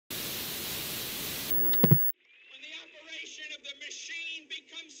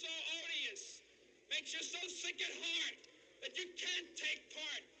makes you so sick at heart that you can't take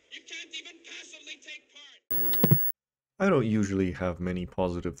part. You can't even passively take part. I don't usually have many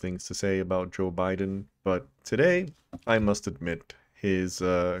positive things to say about Joe Biden, but today, I must admit, his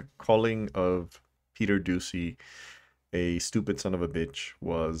calling of Peter Doocy a stupid son of a bitch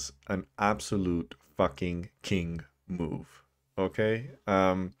was an absolute fucking king move. Okay?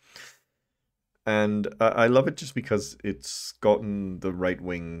 And I love it just because it's gotten the right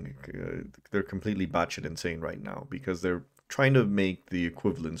wing. They're completely batshit insane right now because they're trying to make the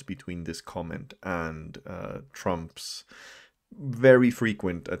equivalence between this comment and Trump's very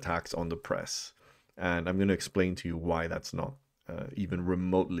frequent attacks on the press. And I'm going to explain to you why that's not even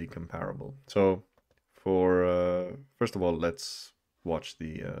remotely comparable. So, for first of all, let's watch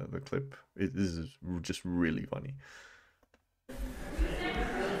the clip. This is just really funny.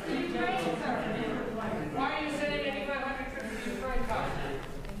 Why are you sending 8,500 troops to Ukraine, Tom?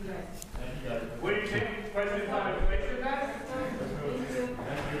 Would you take President Biden to place with that?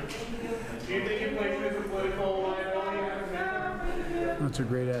 Do you think you place him as a political liability? That's a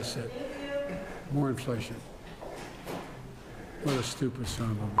great asset. More inflation. What a stupid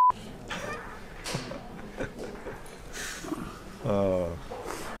son of a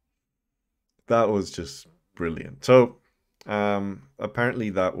That was just brilliant. So, apparently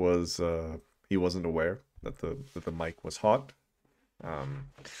that was he wasn't aware that the mic was hot. Um,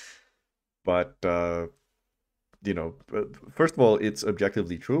 but first of all, it's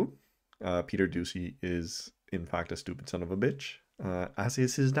objectively true. Peter Doocy is in fact a stupid son of a bitch, as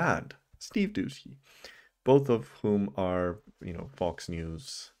is his dad, Steve Doocy, both of whom are Fox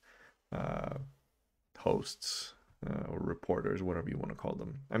News hosts. Or reporters, whatever you want to call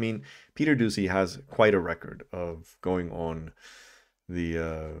them. I mean, Peter Doocy has quite a record of going on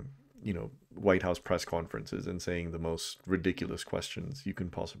the White House press conferences and saying the most ridiculous questions you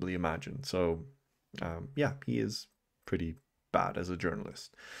can possibly imagine. So, yeah, he is pretty bad as a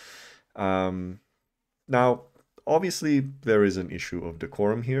journalist. Now, obviously, there is an issue of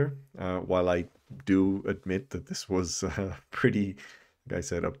decorum here. While I do admit that this was pretty, like I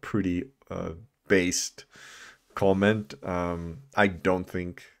said, a pretty based comment. I don't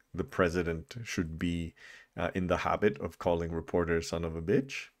think the president should be in the habit of calling reporters son of a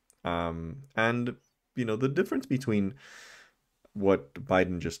bitch. And, the difference between what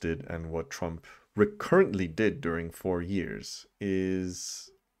Biden just did and what Trump recurrently did during 4 years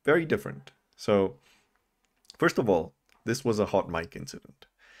is very different. So, first of all, this was a hot mic incident.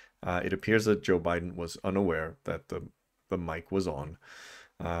 It appears that Joe Biden was unaware that the mic was on.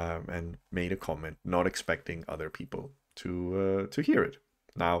 And made a comment, not expecting other people to hear it.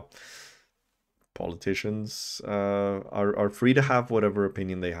 Now, politicians are free to have whatever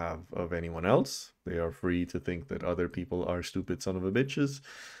opinion they have of anyone else. They are free to think that other people are stupid son of a bitches,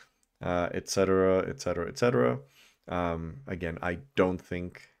 etc., etc., etc. Again, I don't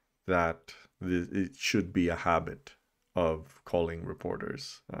think that it should be a habit of calling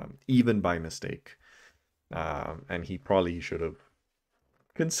reporters, even by mistake. And he probably should have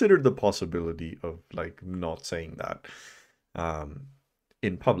considered the possibility of not saying that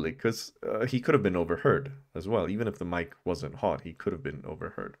in public, because he could have been overheard as well. Even if the mic wasn't hot, he could have been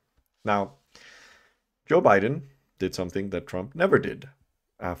overheard. Now, Joe Biden did something that Trump never did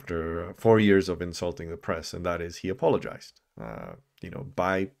after 4 years of insulting the press, and that is he apologized,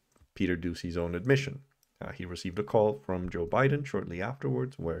 by Peter Doocy's own admission. He received a call from Joe Biden shortly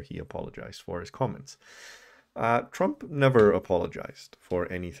afterwards where he apologized for his comments. Trump never apologized for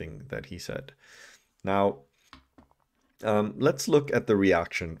anything that he said. Now, let's look at the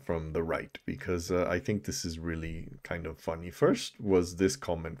reaction from the right, because I think this is really kind of funny. First was this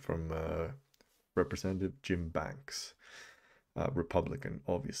comment from Representative Jim Banks, Republican,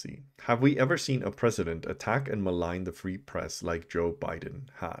 obviously. Have we ever seen a president attack and malign the free press like Joe Biden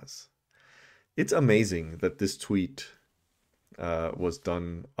has? It's amazing that this tweet was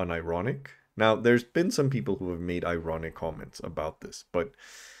done unironic. Now, there's been some people who have made ironic comments about this, but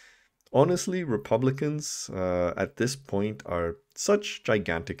honestly, Republicans at this point are such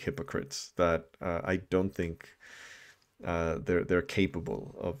gigantic hypocrites that I don't think they're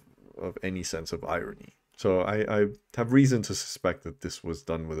capable of any sense of irony. So I have reason to suspect that this was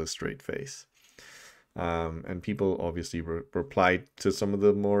done with a straight face. And people obviously replied to some of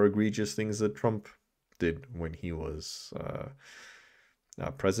the more egregious things that Trump did when he was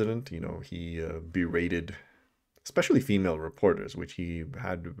president. He berated especially female reporters, which he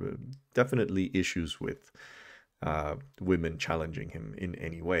had definitely issues with women challenging him in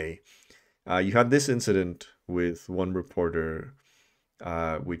any way. You had this incident with one reporter,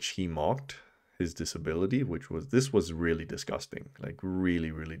 which he mocked his disability, this was really disgusting, like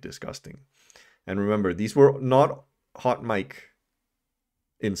really, really disgusting. And remember, these were not hot mic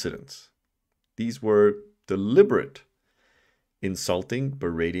incidents. These were deliberate insulting,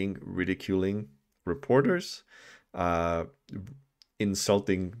 berating, ridiculing reporters, uh,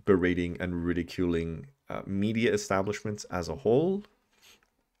 insulting, berating, and ridiculing media establishments as a whole,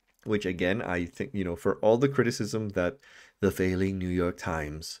 which again, I think, for all the criticism that the failing New York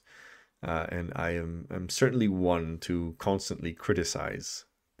Times, and I'm certainly one to constantly criticize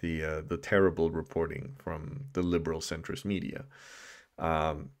the terrible reporting from the liberal centrist media.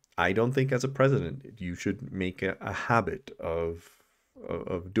 I don't think as a president you should make a habit of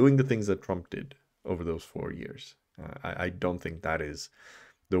doing the things that Trump did over those 4 years. I don't think that is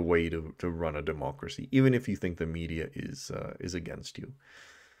the way to run a democracy, even if you think the media is against you.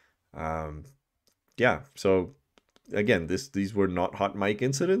 Yeah, so again, these were not hot mic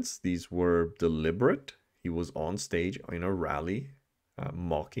incidents. These were deliberate. He was on stage in a rally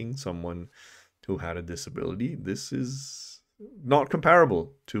mocking someone who had a disability. This is not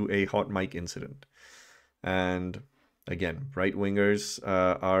comparable to a hot mic incident. And again, right-wingers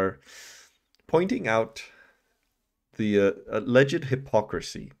are pointing out the alleged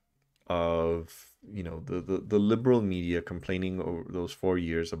hypocrisy of the liberal media complaining over those 4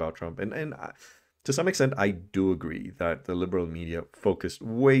 years about Trump. And to some extent, I do agree that the liberal media focused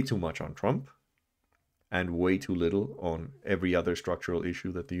way too much on Trump and way too little on every other structural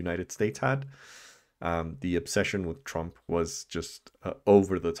issue that the United States had. The obsession with Trump was just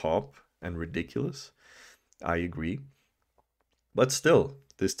over the top and ridiculous. I agree. But still,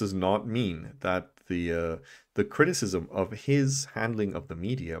 this does not mean that the criticism of his handling of the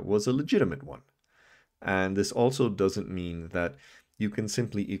media was a legitimate one. And this also doesn't mean that you can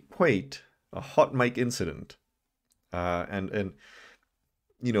simply equate a hot mic incident and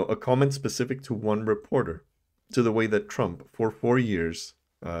a comment specific to one reporter to the way that Trump, for 4 years,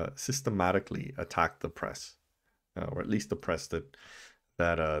 systematically attacked the press, or at least the press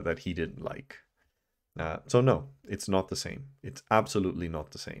that he didn't like. So no, it's not the same. It's absolutely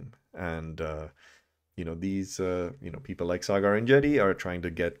not the same. And these people like Sagar and Jetty are trying to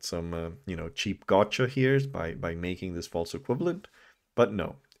get some cheap gotcha here by making this false equivalent. But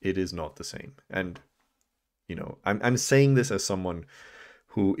no, it is not the same. And I'm saying this as someone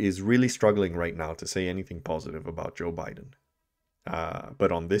who is really struggling right now to say anything positive about Joe Biden.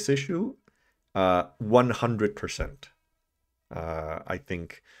 But on this issue, 100%. I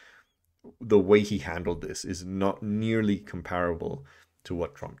think the way he handled this is not nearly comparable to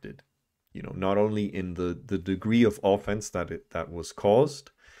what Trump did. Not only in the degree of offense that was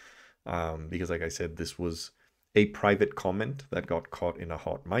caused, because like I said, this was a private comment that got caught in a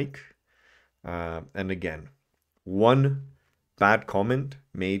hot mic. And again, one bad comment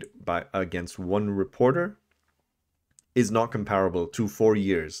made against one reporter is not comparable to 4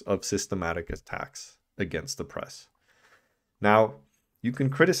 years of systematic attacks against the press. Now, you can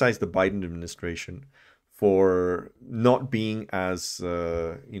criticize the Biden administration for not being as,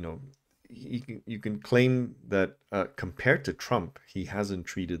 you can claim that compared to Trump, he hasn't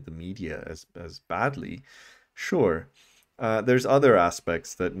treated the media as badly. Sure, there's other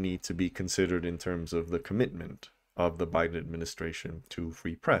aspects that need to be considered in terms of the commitment of the Biden administration to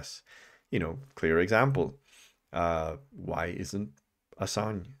free press. Clear example. Why isn't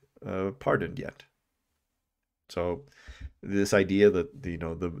Assange pardoned yet? So this idea that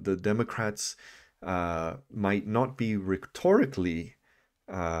the Democrats might not be rhetorically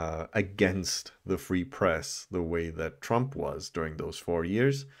against the free press the way that Trump was during those 4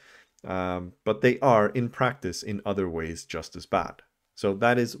 years, but they are in practice in other ways just as bad. So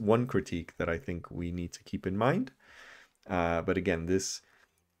that is one critique that I think we need to keep in mind. But again, this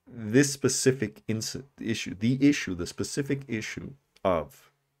specific issue, the specific issue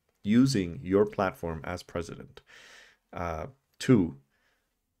of using your platform as president to,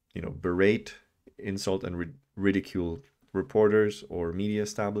 berate, insult, and ridicule reporters or media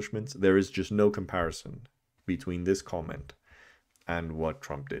establishments, there is just no comparison between this comment and what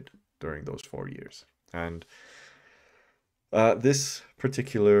Trump did during those 4 years. And this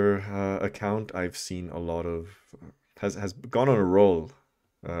particular account, I've seen a lot of, has gone on a roll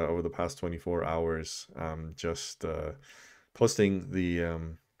over the past 24 hours, just posting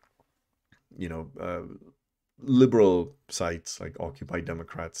the, liberal sites like Occupy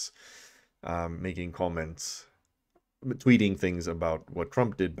Democrats, making comments, tweeting things about what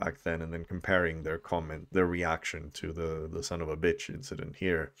Trump did back then, and then comparing their reaction to the son of a bitch incident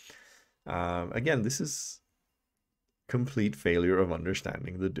here. Again, this is complete failure of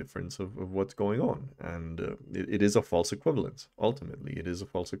understanding the difference of what's going on. And it is a false equivalence. Ultimately, it is a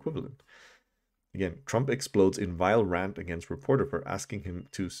false equivalent. Again, Trump explodes in vile rant against reporter for asking him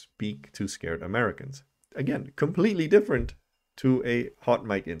to speak to scared Americans. Again, completely different to a hot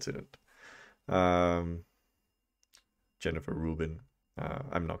mic incident. Jennifer Rubin.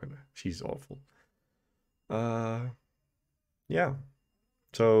 I'm not gonna. She's awful. Yeah.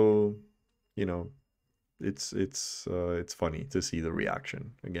 So, you know, it's funny to see the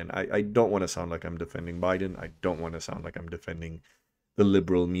reaction. Again, I don't want to sound like I'm defending Biden. I don't want to sound like I'm defending the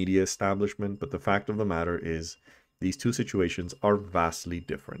liberal media establishment. But the fact of the matter is, these two situations are vastly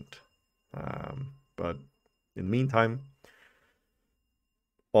different. But in the meantime,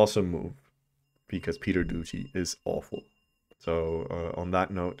 awesome move, because Peter Doocy is awful. So on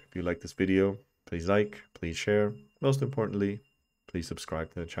that note, if you like this video, please like, please share. Most importantly, please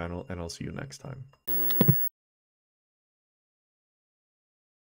subscribe to the channel, and I'll see you next time.